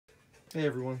Hey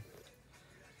everyone,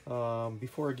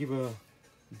 before I give a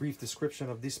brief description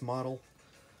of this model,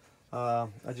 I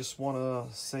just want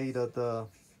to say that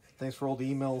thanks for all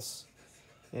the emails,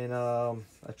 and I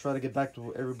try to get back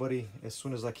to everybody as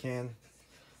soon as I can,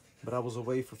 but I was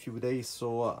away for a few days,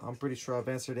 so I'm pretty sure I've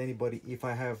answered anybody. If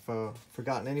I have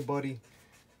forgotten anybody,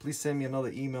 please send me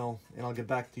another email and I'll get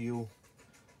back to you.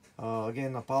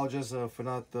 Again, I apologize for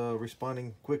not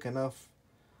responding quick enough,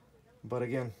 but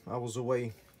again, I was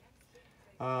away.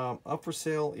 Up for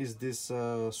sale is this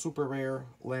super rare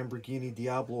Lamborghini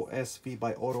Diablo SV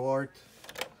by AUTOart.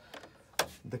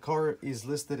 The car is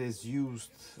listed as used.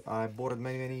 I bought it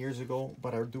many years ago,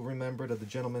 but I do remember that the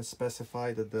gentleman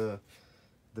specified that the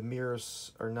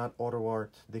mirrors are not AUTOart.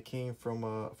 They came from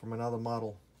another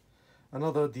model,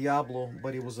 another Diablo,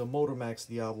 but it was a Motormax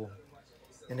Diablo,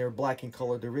 and they're black in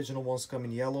color. The original ones come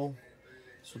in yellow,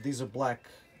 so these are black.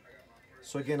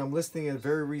 So again, I'm listing it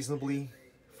very reasonably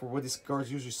for what these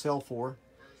cars usually sell for,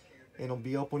 and it'll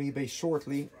be up on eBay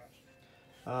shortly.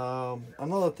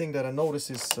 Another thing that I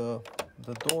noticed is the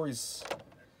door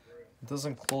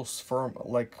doesn't close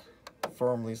firmly.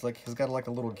 It's like it's got like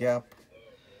a little gap,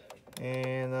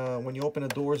 and when you open the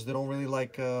doors, they don't really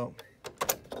it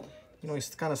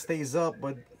kind of stays up.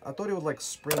 But I thought it was like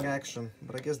spring action,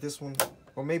 but I guess this one,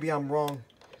 or maybe I'm wrong.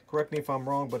 Correct me if I'm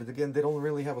wrong, but again, they don't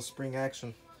really have a spring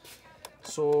action.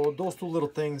 So those two little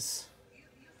things.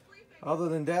 Other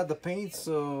than that, the paints,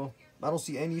 I don't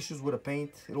see any issues with the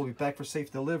paint. It'll be packed for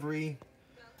safe delivery.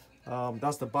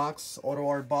 That's the box,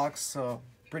 AUTOart box.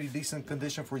 Pretty decent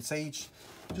condition for its age.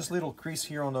 Just little crease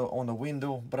here on the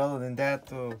window, but other than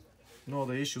that, no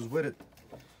other issues with it.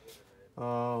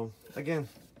 Again,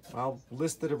 I'll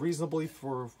list it reasonably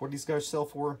for what these guys sell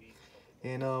for,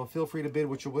 and feel free to bid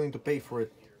what you're willing to pay for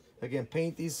it. Again,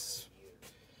 paint is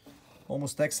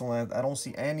almost excellent. I don't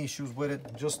see any issues with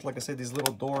it. Just like I said, this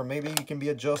little door, maybe it can be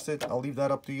adjusted. I'll leave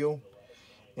that up to you.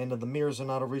 And the mirrors are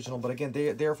not original, but again,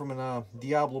 they're from a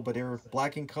Diablo, but they're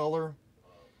black in color,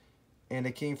 and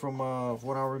they came from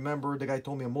what I remember, the guy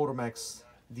told me, a Motormax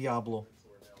Diablo.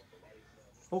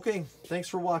 Okay, thanks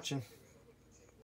for watching.